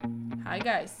Hi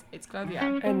guys, it's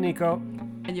Claudia. And Nico.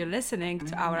 And you're listening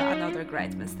to our Another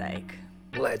Great Mistake.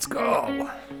 Let's go!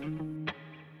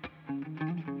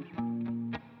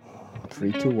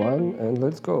 3, 2, 1, and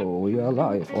let's go. We are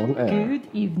live on air. Good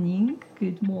evening,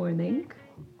 good morning,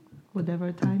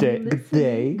 whatever time Day, you're good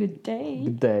day. Good day.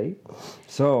 Good day.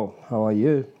 So, how are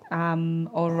you?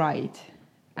 All right.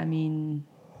 I mean,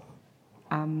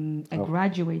 I'm a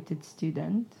graduated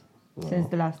student since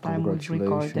the last time we've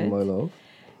recorded. Congratulations, my love.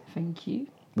 Thank you.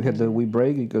 We had a wee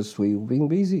break because we've been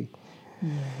busy.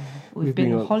 Yeah. We've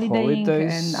been on holidaying,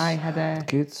 holidays, and I had a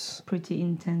kids. pretty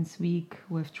intense week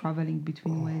with traveling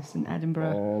between Wales and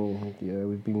Edinburgh. And yeah,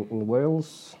 we've been in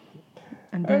Wales.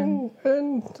 And then,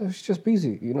 And it's just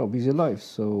busy, busy life.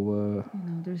 So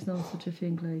there's no such a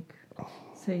thing like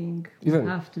saying Even- we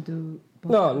have to do.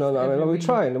 No. I every mean, we week.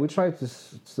 try to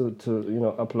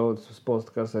upload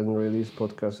podcasts and release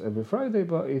podcasts every Friday.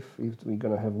 But if we're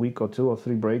gonna have week or 2 or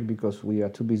 3 break because we are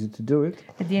too busy to do it,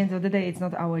 At the end of the day, it's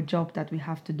not our job that we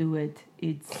have to do it.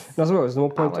 It's as well. There's no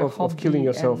point our of killing hobby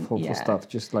yourself and- for yeah. stuff.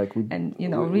 Just like we and we-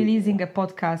 releasing a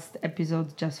podcast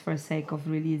episode just for sake of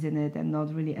releasing it and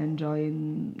not really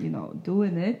enjoying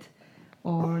doing it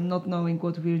or not knowing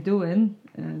what we're doing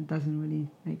doesn't really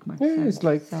make much Yeah, sense. it's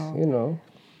like so,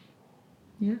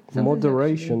 sometimes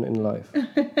moderation in life.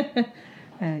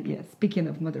 speaking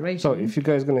of moderation, So if you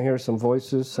guys gonna hear some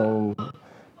voices, some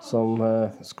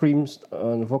screams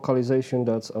and vocalization,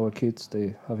 that's our kids.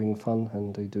 They having fun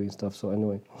and they doing stuff. So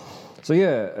anyway,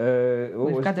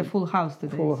 we've got a full house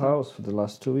today. full so. house for the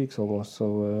last 2 weeks almost. So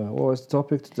what was the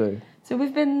topic today? So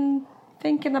we've been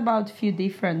thinking about a few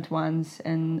different ones,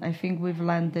 and I think we've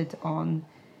landed on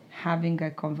having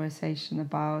a conversation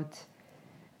about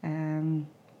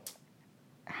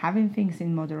having things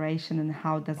in moderation and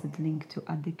how does it link to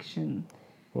addiction.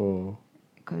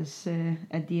 Because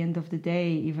at the end of the day,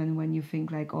 even when you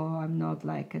think like, oh, I'm not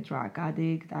like a drug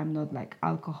addict, I'm not like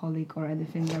alcoholic or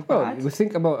anything like that. We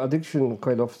think about addiction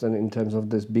quite often in terms of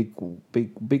this big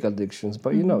addictions,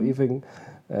 but even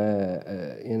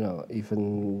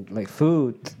even like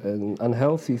food and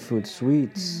unhealthy food,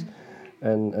 sweets,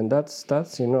 and that's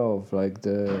like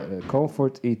the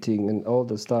comfort eating and all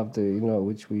the stuff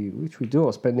which we do,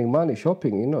 or spending money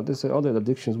shopping. There's other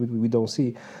addictions we don't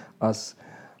see as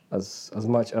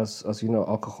much as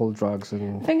alcohol, drugs,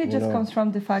 and I think it just comes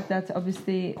from the fact that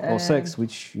obviously or sex,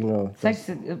 which sex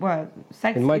in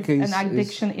my is case an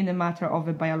addiction in a matter of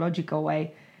a biological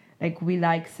way. Like we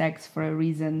like sex for a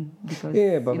reason because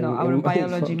our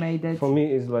biology made it. For me,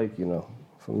 it's like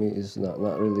for me, it's not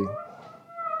really.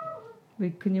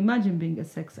 Wait, can you imagine being a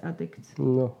sex addict?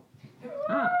 No.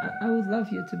 I would love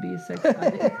you to be a sex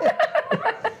addict.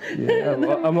 Yeah,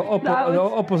 I'm an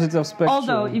opposite of spectrum.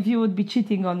 Although, if you would be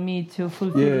cheating on me to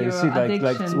fulfill your addiction,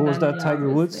 like what was then that, Tiger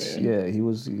Woods? obviously- Yeah, he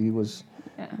was.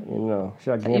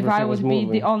 Shagging If I everything was would be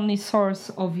moving. the only source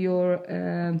of your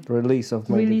Release of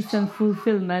my release and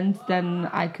fulfillment, then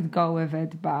I could go with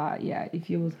it. But yeah, if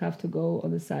you would have to go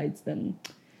on the sides, then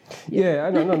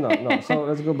No. So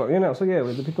let's go back.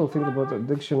 The people think about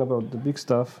addiction, about the big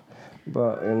stuff,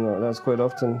 but that's quite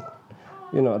often,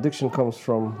 addiction comes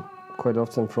quite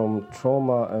often from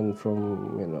trauma and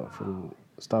from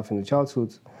stuff in the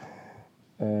childhood,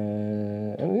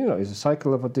 and it's a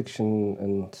cycle of addiction,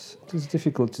 and it's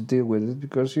difficult to deal with it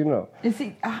because You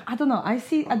see, I don't know. I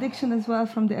see addiction as well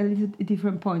from a little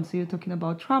different point. So you're talking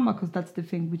about trauma because that's the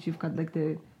thing which you've got like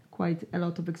quite a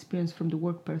lot of experience from the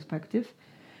work perspective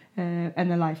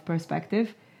and a life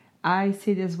perspective. I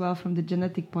see it as well from the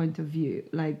genetic point of view.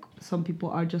 Like some people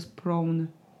are just prone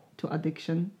to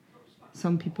addiction.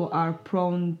 Some people are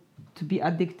prone to be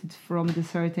addicted from the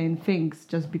certain things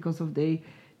just because of the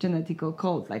genetical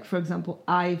code. Like, for example,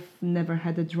 I've never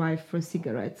had a drive for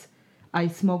cigarettes. I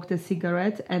smoked a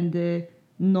cigarette and the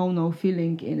no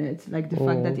feeling in it. Like the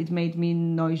fact that it made me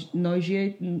nauseous.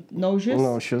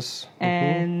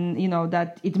 And,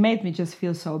 that it made me just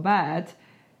feel so bad.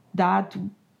 That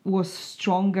was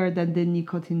stronger than the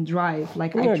nicotine drive.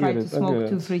 Like I tried to smoke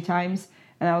 2-3 times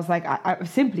and I was like, I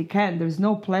simply can't. There's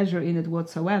no pleasure in it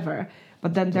whatsoever.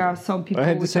 But then there are some people. I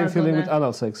had the same feeling with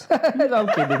anal sex. No, I'm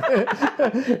kidding.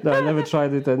 No, I never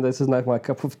tried it, and this is not my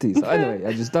cup of tea. So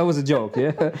anyway, that was a joke,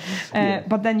 yeah.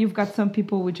 But then you've got some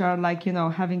people which are like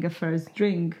having a first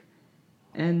drink,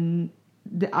 and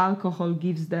the alcohol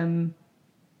gives them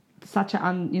such a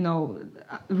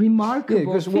remarkable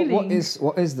because feeling.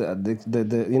 what is the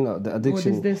addiction? What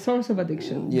is the source of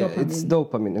addiction? Yeah, Dopamine. it's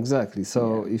dopamine, exactly.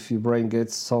 So if your brain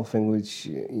gets something which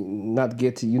you're not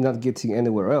getting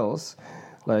anywhere else,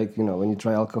 Like, when you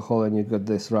try alcohol and you got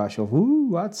this rush of, ooh,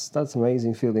 that's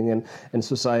amazing feeling. And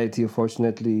society,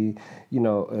 unfortunately,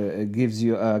 gives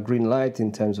you a green light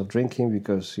in terms of drinking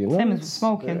because, Same as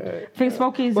smoking. I think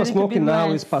smoking is well, a little smoking bit now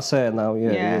less. is passé now,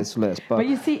 it's less. But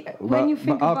you see, when you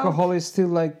think but about... alcohol is still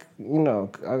like,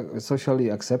 socially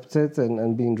accepted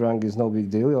and being drunk is no big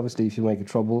deal. Obviously, if you make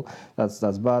trouble,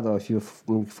 that's bad, or if you're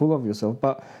full of yourself.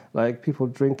 But like people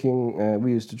drinking,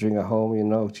 we used to drink at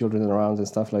home, children around and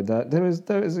stuff like that. There is,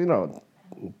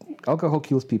 alcohol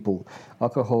kills people.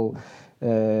 Alcohol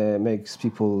makes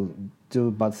people do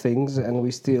bad things, and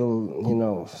we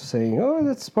still, saying, "Oh,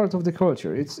 that's part of the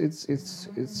culture." It's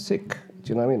sick. Do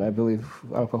you know what I mean? I believe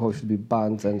alcohol should be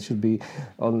banned and should be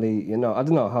only, I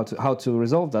don't know how to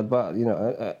resolve that, but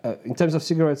in terms of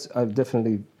cigarettes, I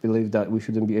definitely believe that we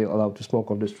shouldn't be allowed to smoke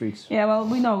on the streets. Yeah, well,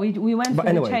 we went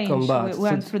through the change. We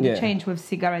went through the change with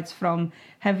cigarettes from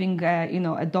having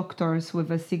a doctors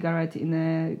with a cigarette in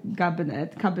a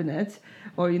cabinet,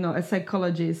 or a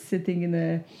psychologist sitting in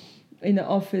an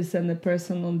office and a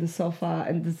person on the sofa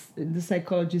and the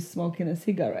psychologist smoking a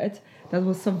cigarette. That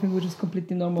was something which was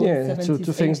completely normal. Yeah,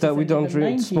 to things that we don't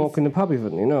smoke in the pub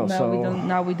even,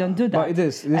 Now we don't do that. But it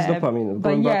is dopamine.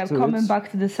 Coming back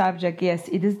to the subject, yes,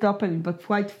 it is dopamine, but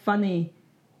quite funny.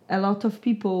 A lot of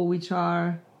people which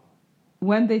are,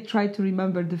 when they try to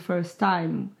remember the first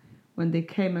time, when they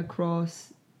came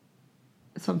across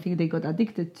something they got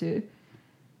addicted to,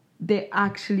 they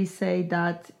actually say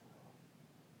that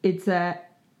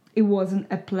it wasn't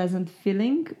a pleasant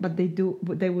feeling, but they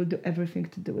will do everything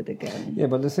to do it again. Yeah,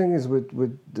 but the thing is with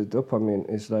the dopamine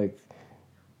is like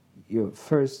your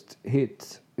first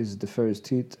hit is the first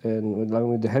hit, and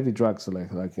with the heavy drugs,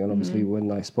 obviously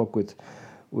when I spoke with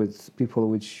people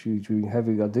which being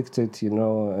heavily addicted,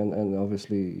 and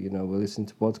obviously we listen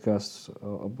to podcasts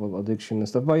about addiction and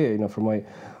stuff. But yeah, from my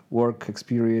work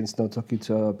experience, now talking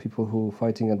to people who are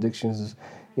fighting addictions,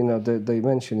 they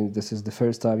mention this is the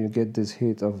first time you get this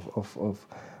hit of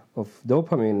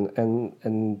dopamine,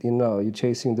 and you're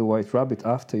chasing the white rabbit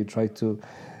after you try to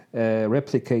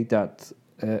replicate that,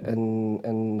 and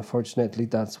unfortunately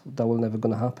that will never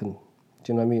gonna happen.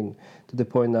 Do you know what I mean? To the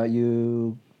point that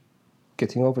you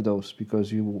getting overdose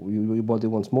because your body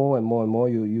wants more and more and more.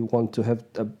 You want to have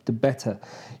the better.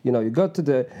 You got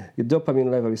to your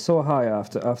dopamine level is so high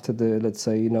after the, let's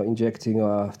say, injecting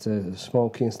or after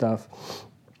smoking stuff,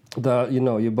 that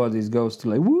your body goes to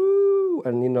like woo,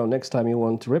 and next time you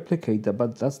want to replicate that,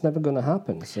 but that's never going to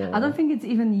happen. So I don't think it's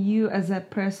even you as a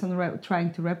person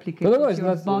trying to replicate. No, it's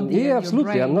your not. Body yeah, absolutely.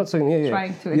 Your brain I'm not saying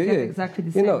trying to get exactly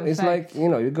the same. It's effect. like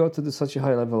you go to such a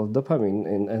high level of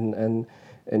dopamine,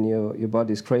 and your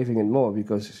body is craving it more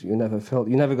because you're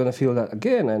never going to feel that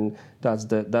again, and that's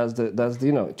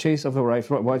the chase of a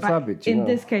white rabbit. In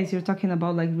this case, you're talking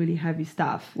about like really heavy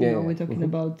stuff. We're talking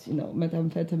about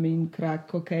methamphetamine, crack,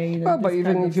 cocaine. But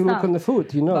even if you look on the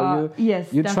food,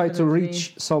 you try to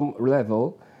reach some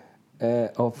level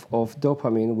of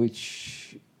dopamine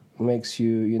which makes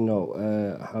you,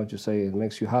 how to say it,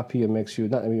 makes you happy and makes you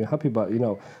not even happy, but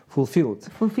fulfilled.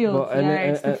 Fulfilled,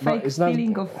 it's the fake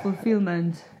feeling of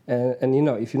fulfillment. And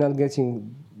if you're not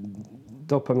getting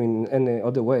dopamine any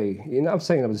other way, I'm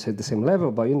saying I'm at the same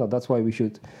level, but that's why we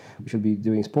should be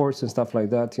doing sports and stuff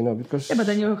like that, because but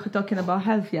then you're talking about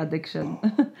healthy addiction.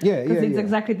 Yeah, because it's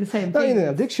exactly the same thing. Not in an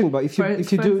addiction, but if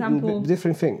you do example,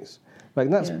 different things. Like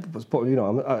that's,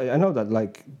 I know that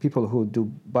like people who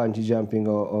do bungee jumping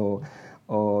or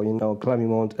climbing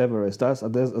Mount Everest, that's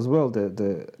as well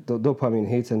the dopamine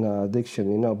hit and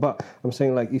addiction, But I'm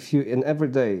saying like if you in every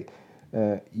day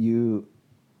you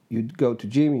go to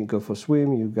gym, you go for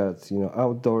swim, you got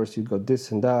outdoors, you got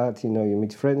this and that, you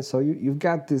meet friends, so you've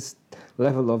got this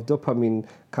level of dopamine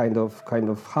kind of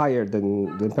higher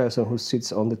than the person who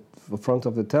sits on the front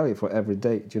of the telly for every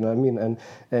day. Do you know what I mean?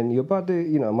 And your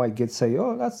body, might say,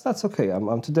 oh, that's okay.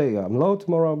 I'm today I'm low,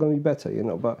 tomorrow I'm gonna be better.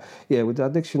 But yeah, with the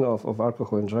addiction of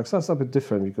alcohol and drugs, that's a bit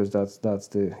different because that's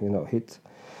the hit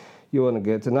you want to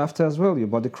get, and after as well, your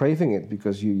body craving it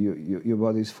because your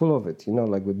body is full of it.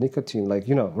 Like with nicotine. Like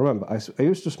remember, I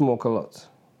used to smoke a lot.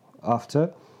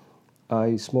 After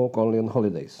I smoke only on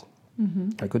holidays. Mm-hmm.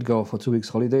 I could go for 2 weeks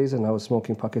holidays and I was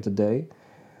smoking packet a day.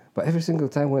 But every single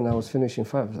time when I was finishing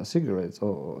 5 cigarettes,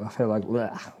 I felt like,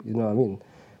 you know what I mean?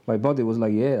 My body was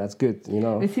like, yeah, that's good,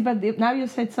 You see, but now you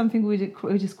said something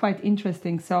which is quite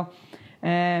interesting. So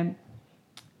I've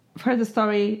heard the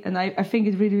story, and I think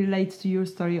it really relates to your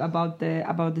story about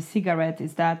the cigarette,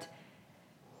 is that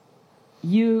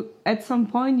you, at some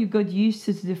point, you got used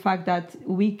to the fact that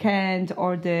weekend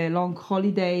or the long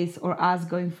holidays or us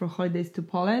going for holidays to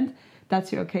Poland,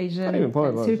 that's your occasion,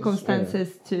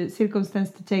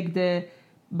 circumstance to take the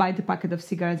buy the packet of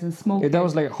cigarettes and smoke That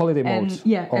was like holiday mode.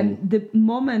 And the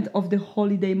moment of the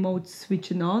holiday mode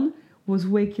switching on was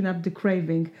waking up the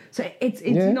craving. So it's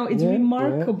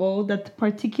remarkable that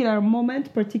particular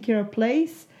moment, particular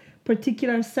place,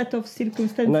 particular set of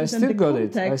circumstances and I still got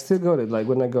context. it. I still got it. Like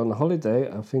when I go on holiday,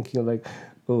 I'm thinking like,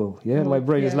 my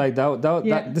brain is like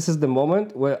that. This is the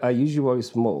moment where I usually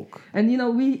smoke. And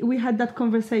we had that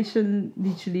conversation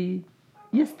literally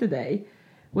yesterday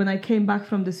when I came back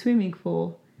from the swimming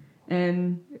pool,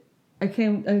 and I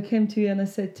came to you and I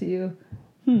said to you,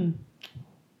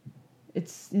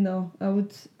 it's I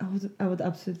would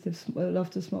absolutely love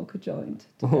to smoke a joint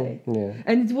today.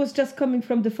 And it was just coming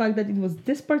from the fact that it was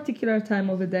this particular time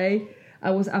of the day. I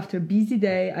was after a busy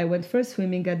day. I went for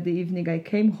swimming at the evening. I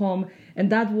came home,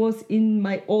 and that was in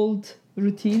my old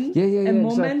routine. A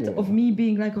moment of me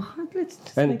being like, let's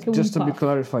just and make a just to be puff.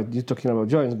 clarified, you're talking about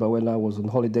joints, but when I was on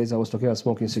holidays, I was talking about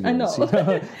smoking cigarettes. I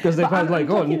know. Because they felt like,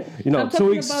 2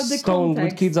 weeks stoned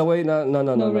with kids away. No,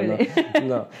 really.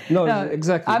 no,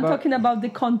 exactly. I'm talking about the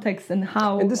context and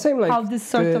how and the same, like, how these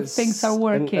sort of things are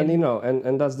working.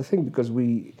 And that's the thing, because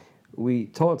we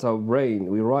taught our brain,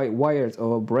 we wired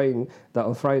our brain that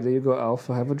on Friday you go out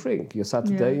to have a drink. Your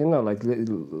Saturday, like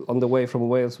on the way from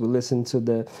Wales,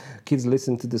 kids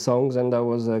listen to the songs, and that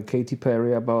was Katy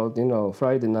Perry about,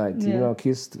 Friday night,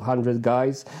 kissed 100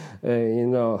 guys,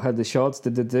 had the shots,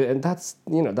 and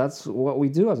that's what we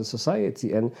do as a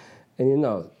society. And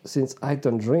since I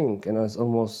don't drink, and it's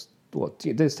almost,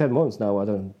 there's 10 months now I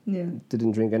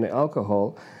didn't drink any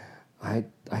alcohol, I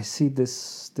see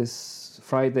this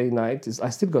Friday night I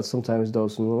still got sometimes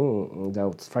those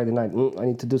that Friday night I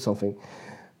need to do something,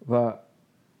 but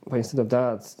instead of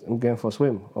that I'm going for a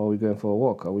swim, or we're going for a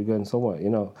walk, or we're going somewhere,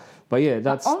 But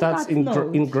that's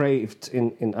engraved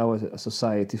in our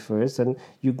society first, and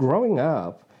you're growing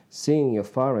up seeing your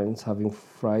parents having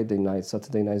Friday nights,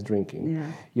 Saturday nights drinking.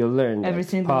 You learn every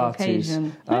single parties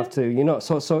occasion after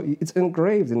so it's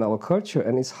engraved in our culture,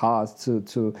 and it's hard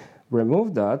to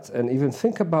remove that and even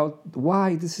think about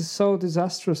why this is so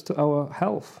disastrous to our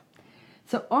health.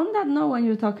 So on that note, when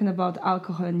you're talking about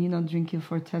alcohol and drinking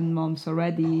for 10 months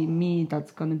already,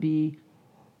 that's going to be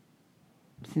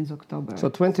since October. So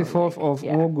 24th of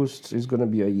August is going to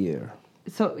be a year.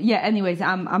 So anyways,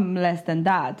 I'm less than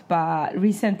that, but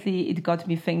recently it got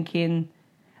me thinking,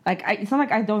 like it's not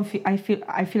like I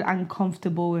feel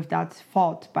uncomfortable with that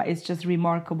thought, but it's just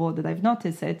remarkable that I've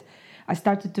noticed it. I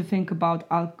started to think about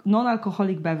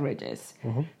non-alcoholic beverages.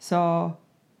 So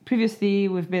previously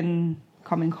we've been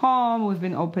coming home, we've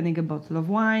been opening a bottle of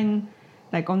wine,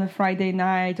 like on a Friday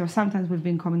night, or sometimes we've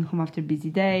been coming home after a busy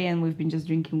day and we've been just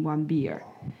drinking one beer.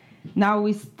 Now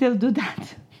we still do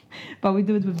that, but we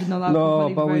do it with the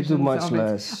non-alcoholic but we do much of it.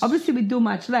 less. Obviously we do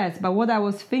much less, but what I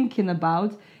was thinking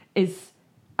about is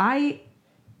I've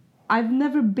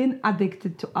never been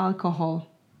addicted to alcohol,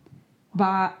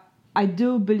 but I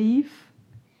do believe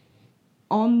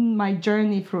on my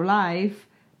journey through life,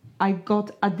 I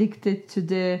got addicted to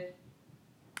the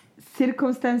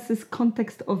circumstances,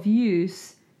 context of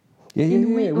use.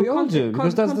 We all do,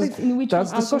 because that's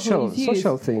the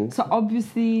social thing. So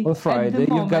obviously, on Friday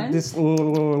you've got this.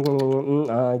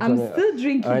 I'm still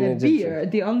drinking a beer.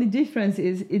 The only difference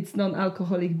is it's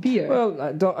non-alcoholic beer. Well,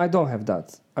 I don't have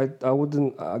that. I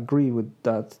wouldn't agree with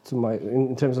that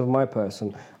in terms of my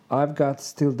person. I've got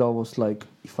still those, like,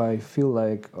 if I feel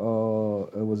like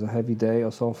it was a heavy day or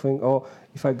something, or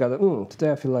if I got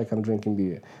today I feel like I'm drinking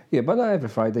beer. Yeah, but not every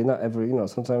Friday, not every,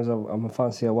 sometimes I'm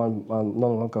fancy one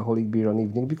non-alcoholic beer on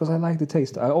evening, because I like the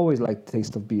taste. I always like the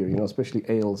taste of beer, especially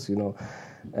ales,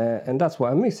 and that's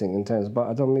what I'm missing in terms, but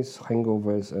I don't miss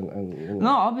hangovers and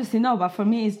No, obviously no, but for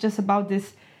me it's just about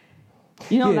this,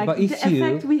 like the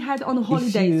effect we had on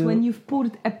holidays when you've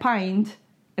poured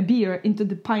a beer into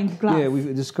the pint glass. Yeah,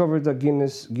 we've discovered that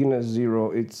Guinness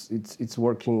Zero. It's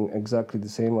working exactly the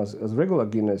same as regular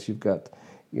Guinness. You've got,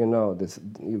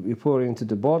 you pour it into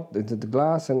the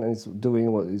glass, and it's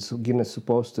doing what it's Guinness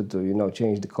supposed to do.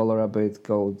 Change the color a bit,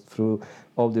 go through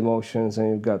all the motions,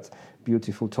 and you've got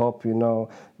beautiful top,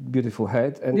 beautiful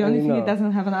head. And the only thing it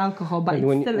doesn't have an alcohol, but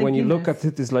it's still when you look at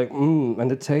it, it's like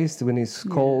and the taste when it's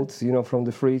cold, from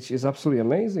the fridge is absolutely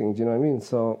amazing. Do you know what I mean?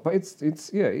 So, but it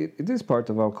is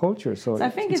part of our culture. So I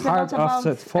think it's hard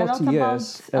after 40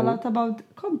 years. A lot about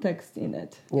context in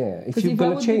it. Yeah, if you're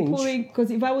gonna change. Because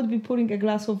if I would be pouring a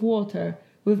glass of water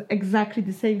with exactly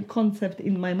the same concept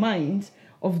in my mind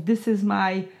of this is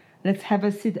my let's have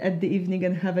a sit at the evening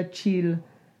and have a chill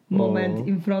moment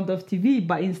in front of TV,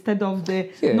 but instead of the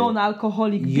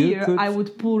non-alcoholic beer, I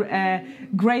would pour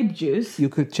grape juice. You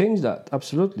could change that,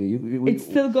 absolutely. It's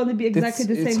still going to be exactly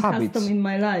the same custom in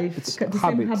my life, it's the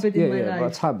same habit in my life. But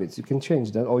it's habits. You can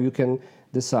change that, or you can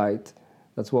decide.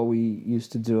 That's what we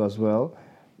used to do as well.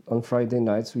 On Friday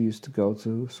nights, we used to go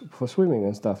for swimming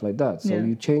and stuff like that. So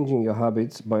you're changing your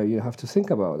habits, but you have to think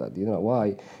about that. You know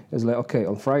why? It's like, okay,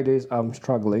 on Fridays I'm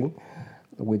struggling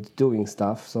with doing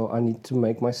stuff, so I need to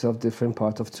make myself different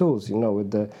part of tools. You know,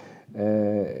 with the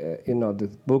the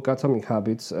book Atomic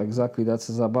Habits. Exactly, that's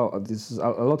about. This is a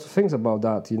lot of things about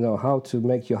that. You know, how to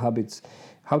make your habits,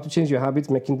 how to change your habits,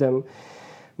 making them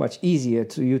much easier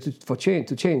to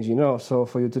change, you know. So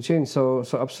for you to change, so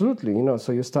absolutely, you know.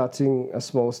 So you're starting at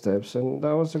small steps, and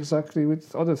that was exactly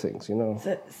with other things, you know.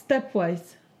 So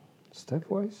stepwise.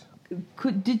 Stepwise.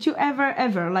 Did you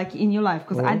ever like in your life?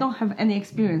 Because I don't have any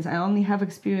experience. I only have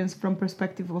experience from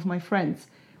perspective of my friends.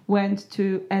 Went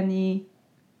to any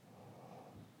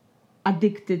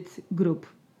addicted group?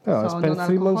 Yeah, so I spent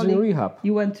 3 months in rehab.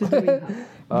 You went to the rehab.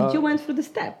 Did you went through the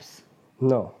steps?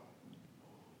 No,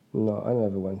 I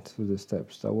never went through the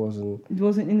steps. It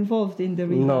wasn't involved in the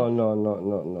rehab?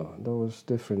 No. There was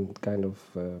different kind of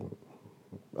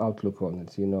outlook on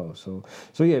it, you know. So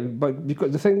yeah, but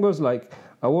because the thing was, like,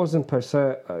 I wasn't per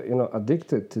se,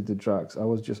 addicted to the drugs. I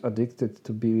was just addicted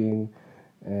to being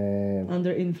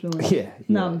under influence.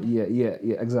 Numb. Yeah,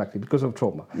 exactly, because of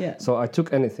trauma. Yeah. So I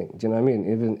took anything. Do you know what I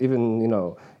mean? Even you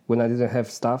know, when I didn't have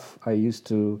stuff, I used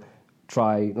to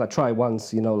try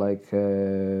once, you know, like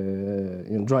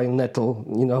drying nettle,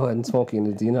 you know, and smoking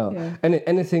it, you know,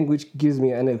 anything which gives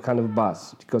me any kind of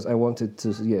buzz, because I wanted to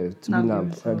be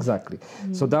numb. Exactly.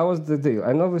 So that was the deal,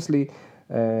 and obviously,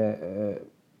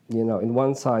 in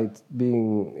one side,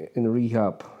 being in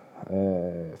rehab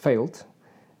failed,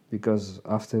 because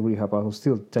after rehab I was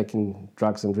still taking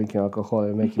drugs and drinking alcohol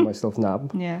and making myself numb.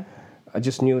 Yeah. I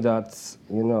just knew that,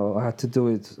 you know, I had to do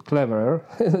it cleverer,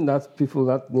 not people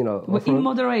that, you know... In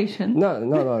moderation? No,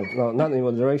 not in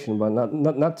moderation, but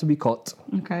not to be caught.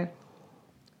 Okay.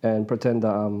 And pretend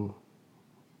that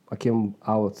I came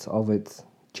out of it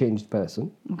changed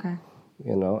person. Okay.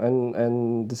 You know, and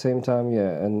at the same time,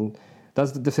 and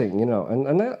that's the thing, you know.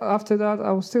 And then after that,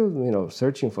 I was still, you know,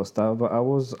 searching for stuff, but I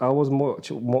was more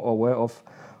aware of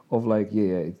like,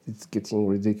 it's getting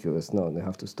ridiculous. No, they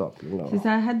have to stop, you know. Because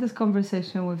I had this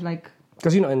conversation with, like...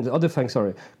 Because, you know, and the other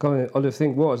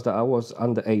thing was that I was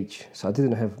underage, so I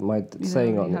didn't have my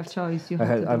saying on it. You have choice.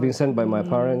 I've been sent by my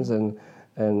parents, and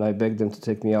I begged them to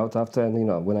take me out after, and, you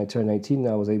know, when I turned 18,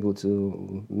 I was able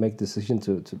to make the decision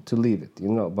to leave it, you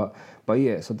know. But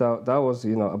yeah, so that was,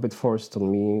 you know, a bit forced on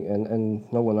me, and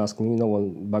no one asked me, no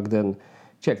one back then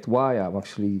checked why I'm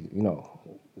actually, you know,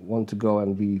 want to go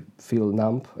and feel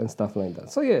numb and stuff like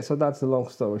that. So that's the long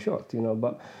story short, you know.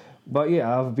 But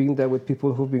yeah, I've been there with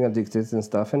people who've been addicted and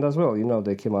stuff, and as well, you know,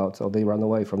 they came out or they ran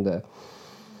away from there,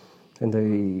 and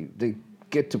they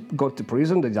got to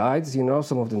prison. They died, you know.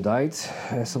 Some of them died,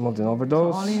 some of them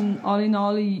overdosed. So all in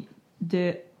all,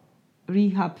 the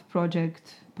rehab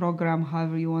program,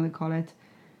 however you want to call it,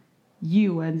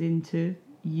 you went into.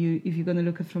 If you're going to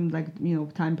look at from, like, you know,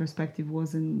 time perspective,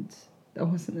 that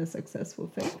wasn't a successful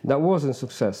thing. That wasn't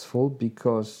successful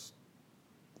because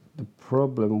the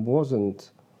problem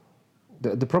wasn't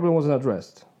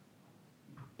addressed.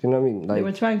 Do you know what I mean? Like, they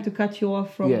were trying to cut you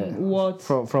off from what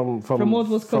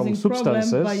was causing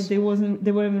substances, problems, but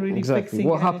they weren't really fixing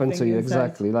what happened to you inside.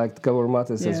 Exactly. Like Gabor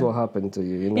Mate says, what happened to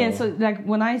you? You know? Yeah. So like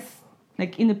when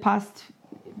in the past,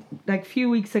 like few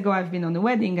weeks ago, I've been on a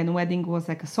wedding, and the wedding was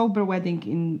like a sober wedding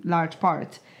in large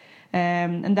part.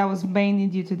 And that was mainly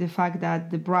due to the fact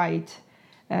that the bride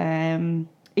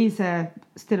is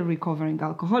still recovering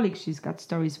alcoholic. She's got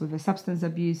stories with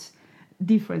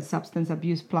different substance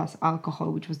abuse plus alcohol,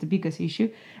 which was the biggest issue.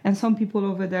 And some people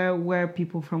over there were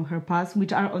people from her past,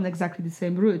 which are on exactly the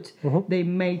same route. Mm-hmm. They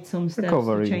made some steps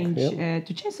to change.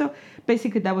 So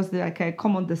basically, that was like a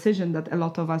common decision that a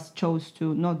lot of us chose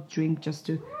to not drink, just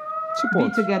to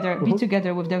support. Be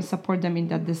together with them, support them in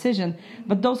that decision.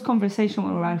 But those conversations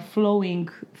were flowing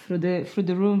through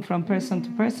the room from person to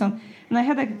person, and I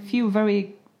had a few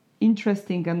very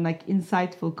interesting and like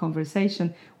insightful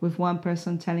conversation with one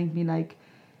person telling me, like,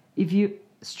 if you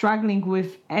struggling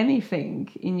with anything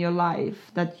in your life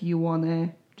that you want to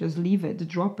just leave it,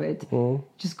 drop it,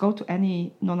 just go to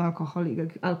any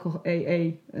non-alcoholic alcohol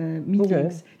AA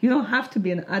meetings. Okay. You don't have to be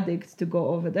an addict to go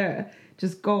over there.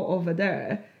 Just go over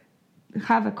there,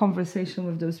 have a conversation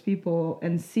with those people,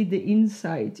 and see the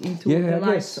insight into the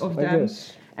lives of them.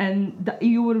 And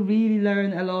you will really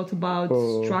learn a lot about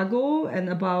struggle and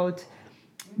about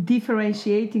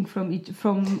differentiating from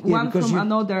one from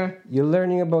another. You're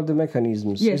learning about the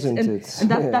mechanisms, Yes, isn't it? And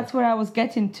that's where I was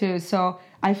getting to. So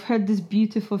I've heard this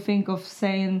beautiful thing of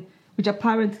saying, which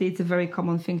apparently it's a very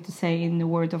common thing to say in the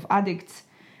world of addicts,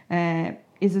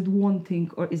 is it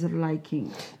wanting or is it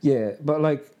liking? Yeah, but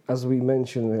like as we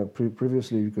mentioned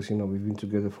previously, because we've been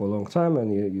together for a long time,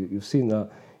 and you've seen that.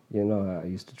 I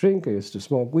used to drink, I used to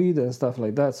smoke weed and stuff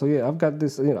like that. So yeah, I've got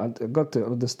this. I got to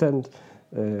understand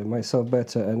myself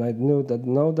better, and I know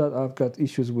that I've got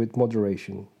issues with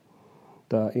moderation.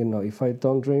 That if I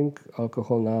don't drink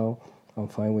alcohol now, I'm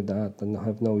fine with that, and I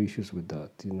have no issues with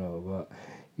that. But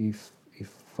if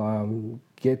I'm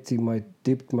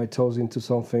dipped my toes into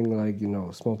something like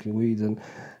smoking weed, and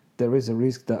there is a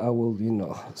risk that I will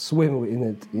swim in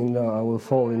it. I will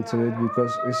fall into it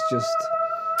because it's just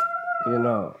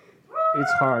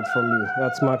it's hard for me.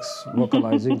 That's Max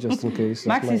vocalizing, just in case.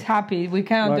 Max is happy. We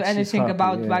cannot do anything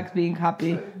about Max being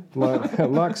happy.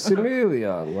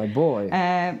 Maximilian, my boy.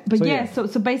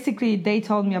 So basically they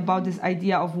told me about this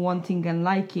idea of wanting and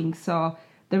liking. So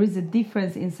there is a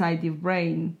difference inside your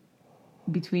brain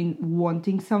between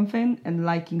wanting something and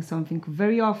liking something.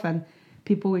 Very often,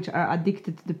 people which are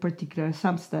addicted to the particular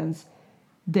substance,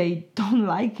 they don't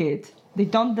like it. You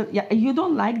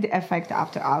don't like the effect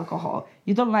after alcohol.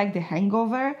 You don't like the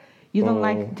hangover. You don't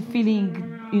like the feeling,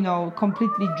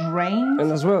 completely drained. And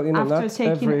as well, after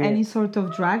taking any sort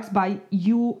of drugs, but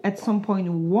you at some point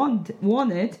want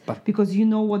it because you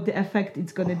know what the effect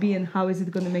it's going to be and how is it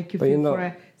going to make you feel for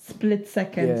a split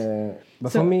second. Yeah,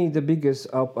 but for me, the biggest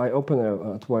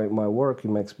eye-opener to my work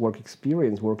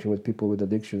experience working with people with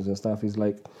addictions and stuff is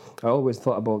like, I always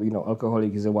thought about,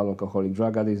 alcoholic is one alcoholic,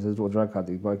 drug addict is a drug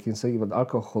addict, but I can say with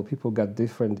alcohol, people got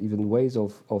different even ways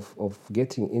of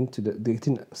getting into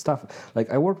getting stuff. Like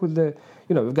I work with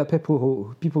we've got people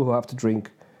who have to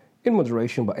drink in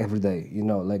moderation, but every day,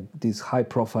 like these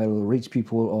high-profile rich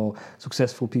people or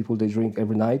successful people, they drink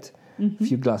every night. A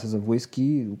few glasses of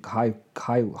whiskey, high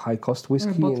cost whiskey,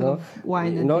 or a bottle of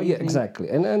wine. Exactly,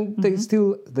 and they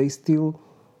still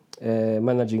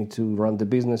managing to run the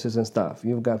businesses and stuff.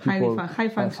 You've got people high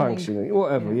functioning,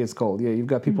 whatever it's called. Yeah, you've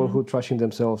got people who trashing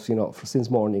themselves, since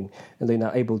morning, and they're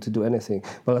not able to do anything.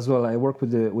 But as well, I work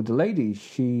with the lady.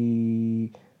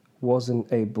 She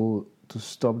wasn't able to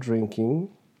stop drinking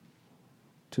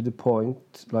to the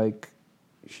point like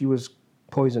she was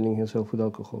poisoning herself with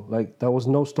alcohol. Like there was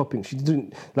no stopping. She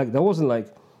didn't that wasn't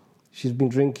like she's been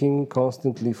drinking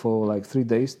constantly for like 3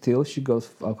 days till she got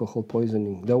alcohol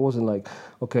poisoning. That wasn't like,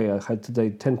 okay, I had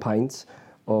today 10 pints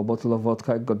or a bottle of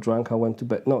vodka, I got drunk, I went to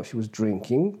bed. No, she was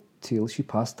drinking till she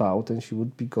passed out and she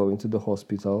would be going to the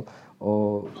hospital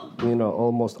or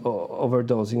almost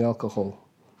overdosing alcohol.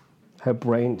 Her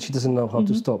brain, she doesn't know how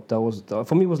to stop. That was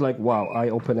for me, it was like, wow,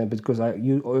 eye-opener, because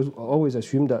you always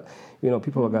assume that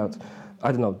people got,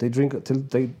 I don't know, they drink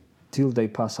till they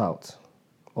pass out,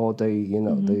 or they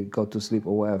they go to sleep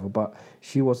or whatever. But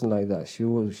she wasn't like that. She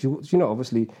was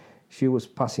obviously she was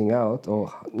passing out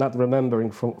or not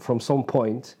remembering from some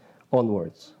point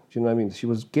onwards. Do you know what I mean? She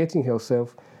was getting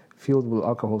herself filled with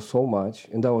alcohol so much,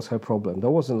 and that was her problem. That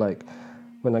wasn't like,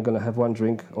 when I'm going to have one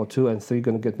drink or two and three,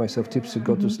 going to get myself tipsy,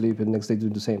 go to sleep, and next day do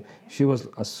the same. She was,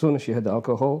 as soon as she had the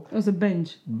alcohol... It was a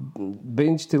binge.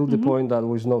 Binge till the point that there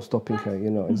was no stopping her,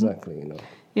 exactly,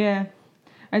 Yeah.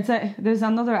 I'd say there's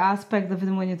another aspect of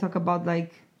it when you talk about,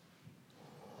 like,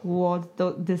 what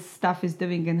this stuff is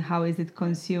doing and how is it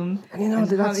consumed. And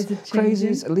that's crazy,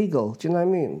 it's illegal, do you know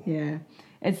what I mean? Yeah.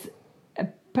 It's...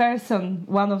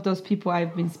 one of those people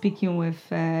I've been speaking with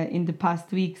in the past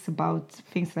weeks about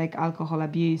things like alcohol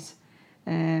abuse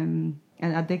and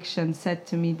addiction, said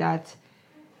to me that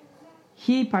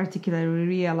he particularly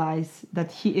realized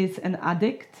that he is an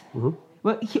addict.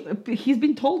 Well, he's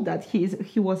been told that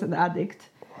he was an addict,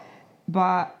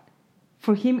 but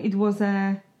for him it was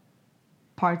a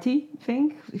party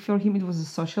thing. For him it was a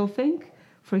social thing.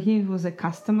 For him it was a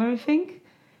customary thing.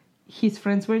 His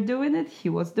friends were doing it. He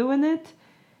was doing it.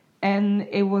 And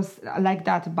it was like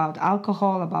that about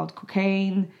alcohol, about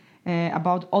cocaine,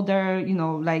 about other,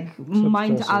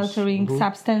 mind-altering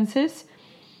substances.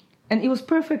 And it was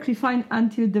perfectly fine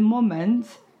until the moment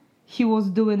he was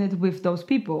doing it with those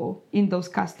people in those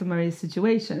customary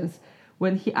situations,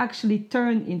 when he actually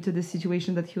turned into the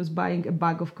situation that he was buying a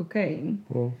bag of cocaine,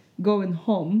 going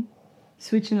home,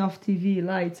 switching off TV,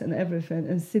 lights and everything,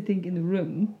 and sitting in the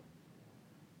room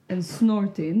and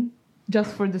snorting.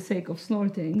 Just for the sake of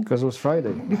snorting. Because it was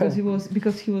Friday. Because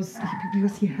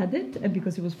he had it, and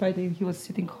because it was Friday, he was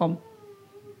sitting home.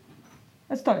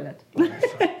 At toilet.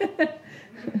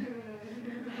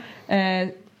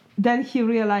 then he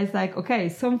realized like, okay,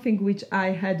 something which I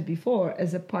had before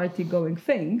as a party going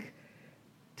thing,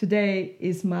 today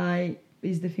is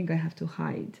the thing I have to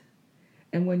hide.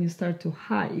 And when you start to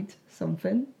hide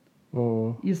something,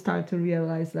 you start to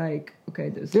realize like, okay,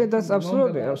 there's that's something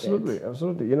wrong absolutely, about it.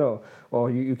 absolutely. You know, or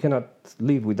you cannot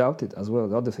live without it as well.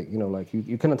 The other thing, you know, like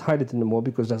you cannot hide it anymore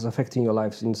because that's affecting your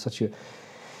lives in such a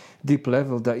deep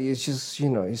level that it's just, you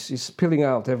know, it's spilling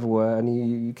out everywhere and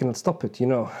you cannot stop it, you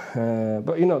know.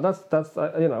 But you know, that's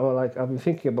you know, like I've been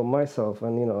thinking about myself,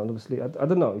 and you know, obviously I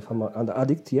don't know if I'm an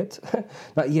addict yet.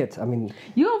 Not yet. I mean,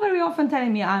 You're very often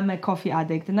telling me I'm a coffee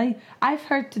addict, and I've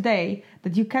heard today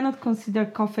that you cannot consider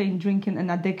caffeine drinking an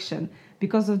addiction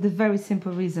because of the very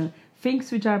simple reason: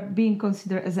 things which are being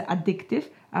considered as addictive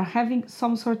are having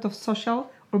some sort of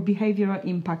social or behavioral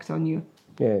impact on you.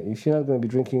 yeah, if you're not going to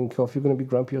be drinking coffee, you're going to be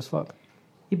grumpy as fuck.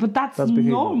 Yeah, but that's behavior.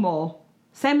 normal.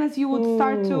 Same as you would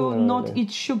start to not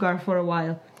eat sugar for a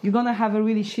while. You're gonna have a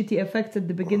really shitty effect at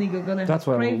the beginning. You're gonna That's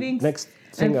have what cravings. next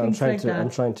thing and things like that.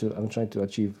 I'm trying to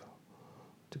achieve,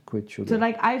 to quit sugar. So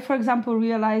like I, for example,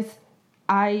 realize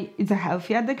it's a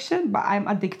healthy addiction, but I'm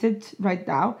addicted right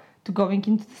now to going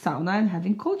into the sauna and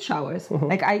having cold showers.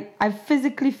 Like I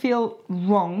physically feel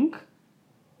wrong.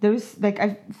 There is like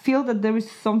I feel that there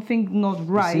is something not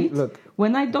right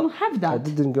when I don't have that. I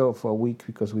didn't go for a week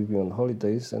because we've been on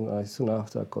holidays, and soon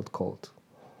after I got cold.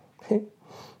 Do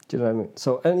you know what I mean?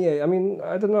 So, and yeah, I mean,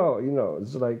 I don't know, you know,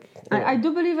 it's like... I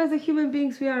do believe as a human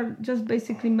beings we are just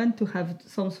basically meant to have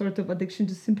some sort of addiction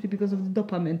just simply because of the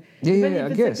dopamine. Yeah, I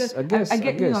guess.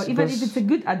 You know, even if it's a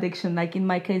good addiction, like in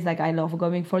my case, like I love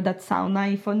going for that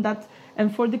sauna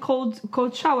and for the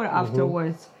cold shower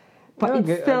afterwards. But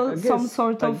it's still some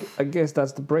sort of... I guess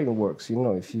that's the brain works, you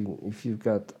know, if you've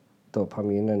got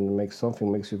dopamine and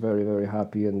makes you very, very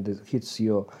happy, and it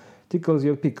tickles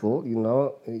your pickle, you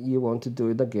know, you want to do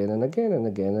it again and again and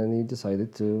again, and you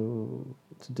decided to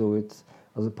do it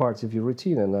as a part of your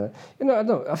routine. And you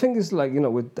know, I think it's like, you know,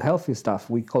 with healthy stuff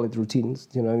we call it routines.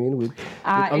 You know what I mean? With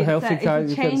unhealthy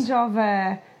it's a change of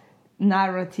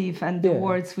narrative and the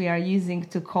words we are using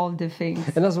to call the things.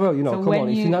 And as well, you know, so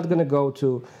if you're not going to go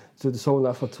to the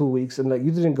sauna for 2 weeks, and like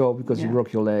you didn't go because you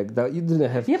broke your leg, that you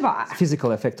didn't have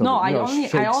physical effect on it.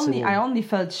 I only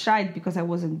felt shy because I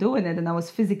wasn't doing it and I was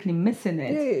physically missing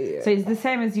it. Yeah. So it's the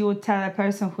same as you would tell a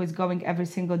person who is going every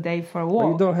single day for a walk.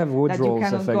 But you don't have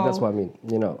withdrawals effect. That's what I mean.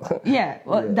 You know. Yeah.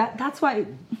 Well, that's why.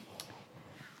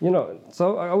 You know,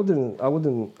 so I wouldn't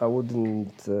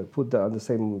put that on the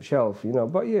same shelf. You know,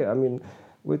 but yeah, I mean,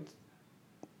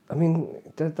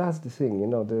 that's the thing. You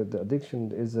know, the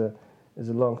addiction is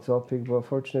a long topic, but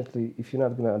fortunately, if you're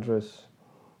not going to address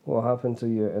what happened to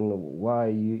you and why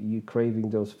you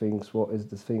craving those things, what is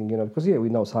the thing, you know, because we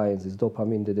know science is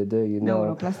dopamine, you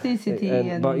know, neuroplasticity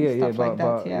and stuff like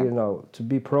that. But you know, to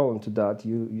be prone to that,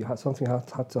 you had something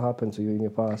had to happen to you in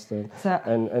your past,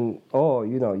 or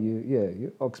you know,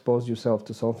 you exposed yourself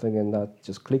to something and that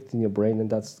just clicked in your brain,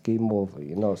 and that's game over,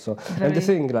 you know. So and the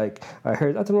thing, like I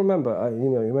don't remember, you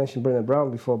know, you mentioned Brené Brown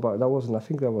before, but that wasn't. I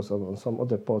think that was on some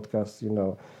other podcast, you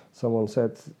know. Someone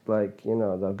said, like, you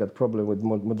know, I've got problem with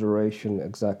moderation,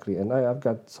 exactly, and I've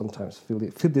got sometimes feel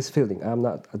this feeling.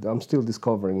 I'm still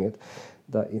discovering it.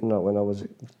 That, you know, when I was a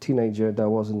teenager, there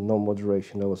wasn't no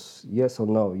moderation. There was yes or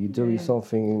no. You're doing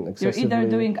something excessively.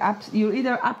 You're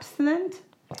either abstinent.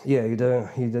 Yeah, you're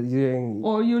doing.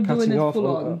 Or you're doing it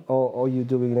full on. Or you're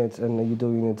doing it, and you're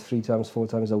doing it 3 times, 4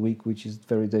 times a week, which is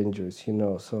very dangerous. You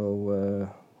know,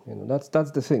 so you know, that's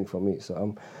the thing for me. So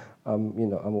I'm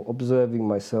observing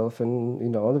myself, and you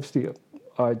know, obviously,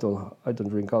 I don't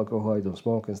drink alcohol, I don't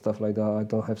smoke and stuff like that. I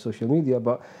don't have social media,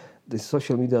 but the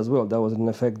social media as well. That was an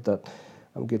effect that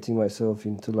I'm getting myself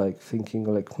into, like thinking,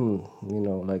 like you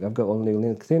know, like I've got only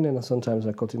LinkedIn, and sometimes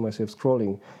I caught myself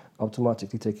scrolling,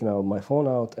 automatically taking out my phone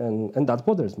out, and that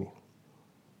bothers me.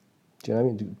 Do you know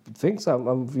what I mean? Things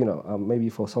you know, maybe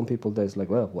for some people there's like,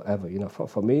 well, whatever, you know.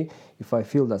 For me, if I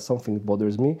feel that something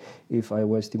bothers me, if I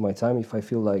wasting my time, if I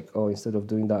feel like, instead of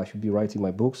doing that, I should be writing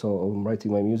my books or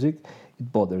writing my music,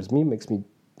 it bothers me, makes me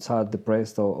sad,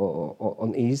 depressed, or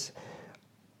unease.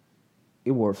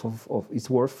 It's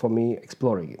worth for me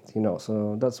exploring it, you know.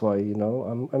 So that's why, you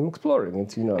know, I'm exploring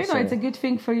it, you know. You know, it's a good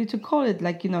thing for you to call it,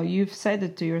 like, you know, you've said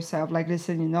it to yourself, like,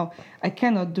 listen, you know, I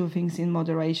cannot do things in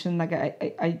moderation, like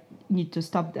I need to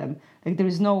stop them. Like, there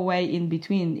is no way in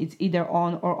between. It's either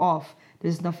on or off.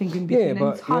 There's nothing in between, and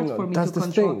it's hard for me to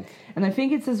control. And I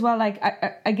think it's as well, like,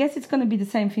 I guess it's going to be the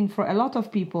same thing for a lot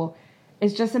of people.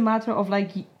 It's just a matter of,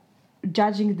 like,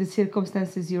 judging the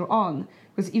circumstances you're on.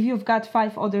 Because if you've got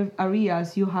 5 other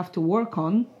areas you have to work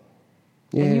on,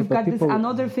 Yeah, and you've but got people- this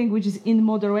another thing which is in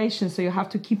moderation, so you have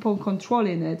to keep on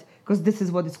controlling it, because this is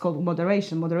what is called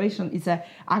moderation. Moderation is a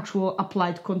actual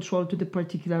applied control to the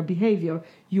particular behavior.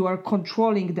 You are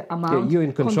controlling the amount. Yeah, you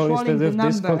in control controlling instead of the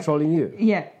this number. controlling you.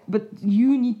 Yeah, but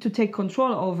you need to take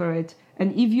control over it.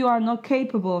 And if you are not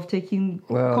capable of taking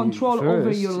Well, control over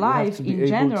first your you have life to be in able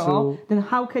general, to- then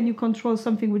how can you control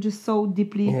something which is so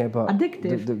deeply Yeah, but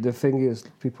addictive? the thing is,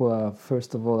 people are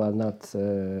first of all are not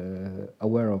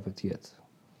aware of it yet.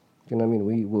 You know what I mean?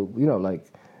 We will,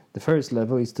 like the first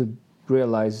level is to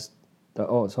realize that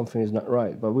something is not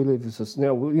right. But we live just,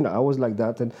 I was like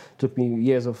that, and it took me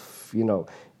years of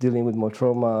dealing with more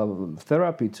trauma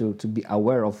therapy to be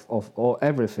aware of all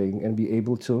everything and be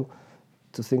able to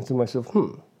think to myself,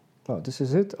 this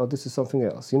is it, or this is something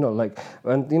else.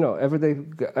 Everyday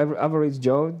average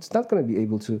Joe, it's not going to be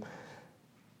able to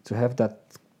have that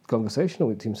conversation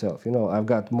with himself. I've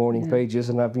got morning pages,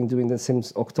 and I've been doing this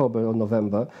since October or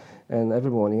November, and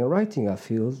every morning I'm writing. I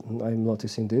feel I'm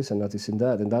noticing this and noticing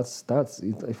that, and that's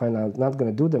if I'm not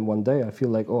going to do them one day, I feel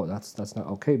like that's not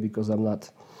okay, because I'm not,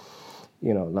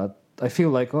 not. I feel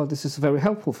like this is very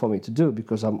helpful for me to do,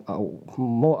 because I'm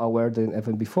more aware than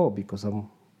ever before, because I'm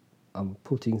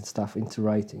putting stuff into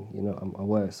writing. I'm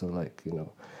aware, so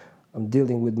I'm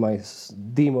dealing with my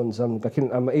demons.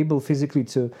 I'm able physically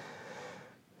to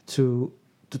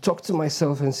talk to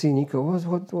myself and see, Nico,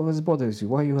 what bothers you?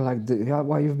 Why you like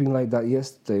why you've been like that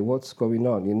yesterday? What's going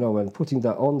on? And putting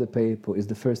that on the paper is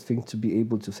the first thing to be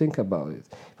able to think about it.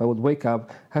 If I would wake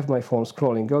up, have my phone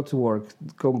scrolling, go to work,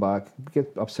 come back,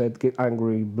 get upset, get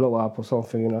angry, blow up or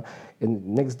something, and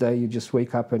next day you just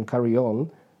wake up and carry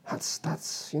on. That's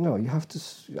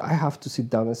I have to sit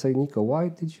down and say, Nico, why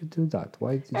did you do that?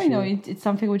 Why did you? It's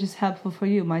something which is helpful for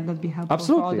you, might not be helpful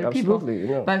Absolutely, for other people.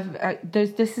 absolutely. But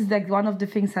this is like one of the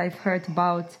things I've heard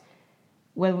about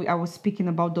when I was speaking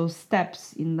about those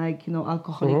steps in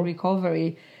alcoholic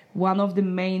recovery. One of the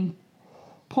main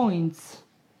points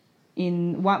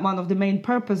in one of the main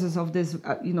purposes of this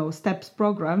steps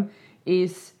program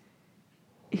is,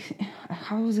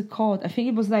 how was it called? I think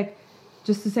it was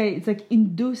just to say, it's like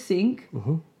inducing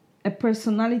a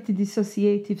personality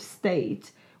dissociative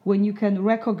state when you can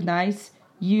recognize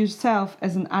yourself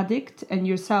as an addict and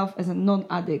yourself as a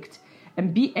non-addict,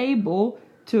 and be able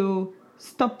to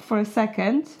stop for a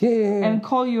second and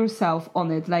call yourself on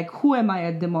it. Like, who am I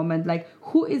at the moment? Like,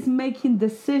 who is making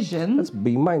decisions? Let's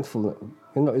be mindful.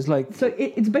 It's like... So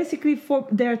it's basically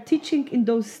they're teaching in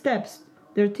those steps,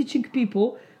 they're teaching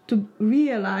people to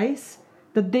realize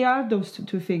that they are those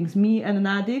two things, me and an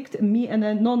addict, me and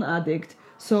a non-addict.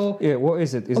 So what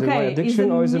is it? Is it my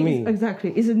addiction or is it me?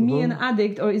 Exactly. Is it me an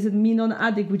addict, or is it me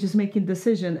non-addict which is making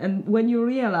decision? And when you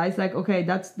realize,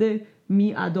 that's the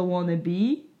me I don't want to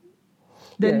be,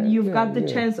 then you've got the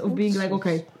chance of being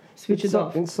switch it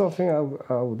off. It's something I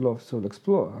would love to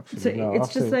explore, actually. So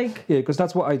it's just like... Yeah, because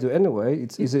that's what I do anyway.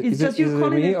 Is it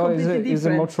me, or is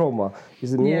it more trauma?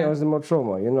 Is it me or is it more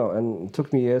trauma? And it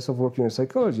took me years of working in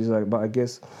psychology. But I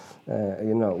guess,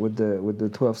 with the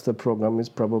 12-step program, it's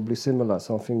probably similar.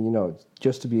 Something,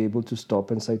 just to be able to stop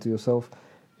and say to yourself,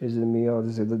 is it me or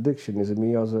is it addiction? Is it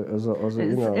me or is it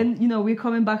And, we're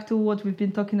coming back to what we've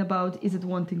been talking about. Is it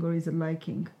wanting or is it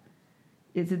liking?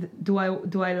 Is it do I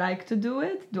like to do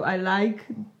it? Do I like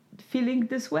feeling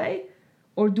this way,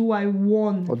 or do I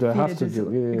want? Or do I have to do?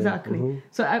 Yeah, exactly. Mm-hmm.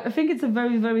 So I think it's a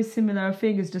very, very similar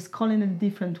thing. It's just calling it a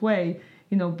different way.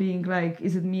 Being like,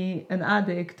 is it me an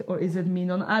addict, or is it me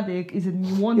non-addict? Is it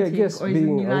me wanting, I guess or is it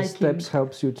me liking? Steps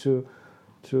helps you to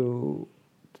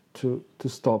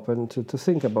stop and to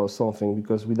think about something,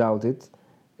 because without it,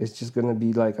 it's just gonna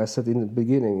be like I said in the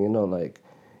beginning.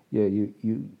 You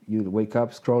wake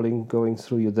up scrolling, going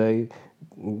through your day,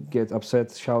 get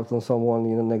upset, shout on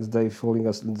someone, next day falling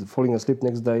asleep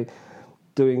next day,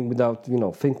 doing without,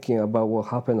 thinking about what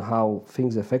happened, how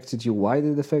things affected you, why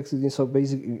did it affect you. So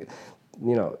basically,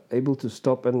 able to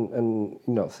stop and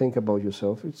think about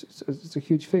yourself, it's a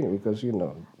huge thing, because,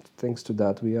 thanks to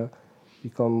that, we are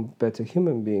become better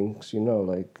human beings,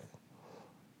 I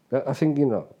think,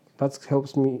 that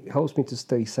helps me to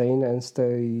stay sane and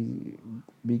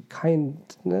be kinder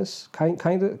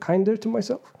to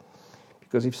myself.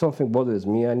 Because if something bothers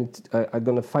me, I'm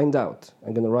gonna find out.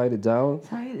 I'm gonna write it down.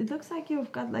 Sorry, it looks like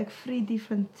you've got 3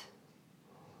 different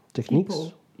techniques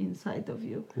people inside of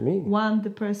you. Me? One,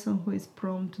 the person who is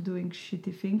prone to doing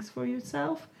shitty things for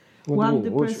yourself. What One, do you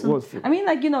the mean? person. I mean,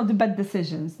 the bad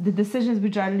decisions, the decisions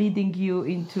which are leading you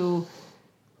into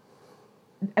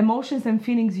emotions and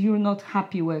feelings you're not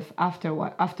happy with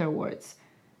afterwards,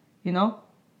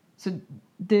 So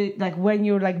when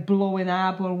you're blowing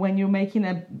up, or when you're making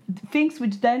things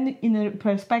which then in a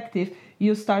perspective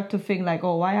you start to think like,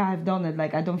 oh, why I have done it?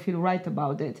 Like, I don't feel right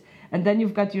about it. And then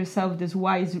you've got yourself this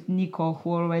wise Nico who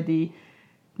already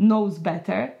knows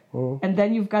better. And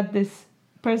then you've got this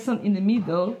person in the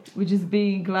middle, which is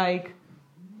being like,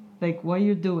 why are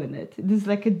you doing it? This is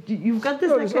like you've got this.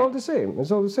 No, like it's all the same.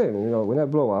 It's all the same. You know, when I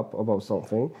blow up about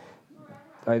something,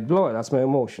 I blow it. That's my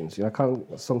emotions. You know,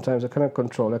 sometimes I cannot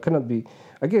control. I cannot be.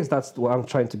 I guess that's what I'm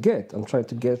trying to get. I'm trying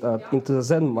to get into the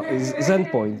Zen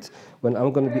point when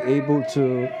I'm going to be able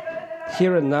to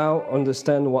here and now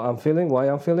understand what I'm feeling, why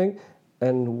I'm feeling,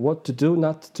 and what to do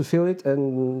not to feel it,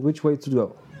 and which way to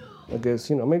go. I guess,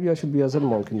 you know, maybe I should be a Zen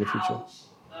monk in the future.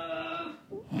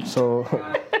 So,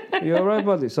 you're all right,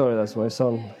 buddy? Sorry, that's my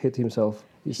son hit himself.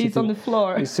 He's on the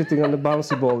floor. He's sitting on the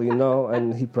bouncy ball, you know,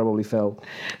 and he probably fell.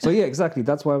 So, yeah, exactly.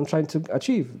 That's what I'm trying to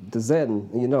achieve, the Zen,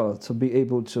 you know, to be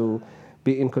able to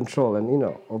be in control. And, you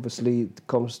know, obviously it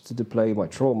comes to the play my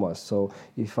traumas. So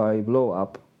if I blow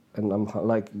up, and I'm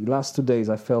like, last 2 days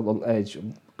I felt on edge,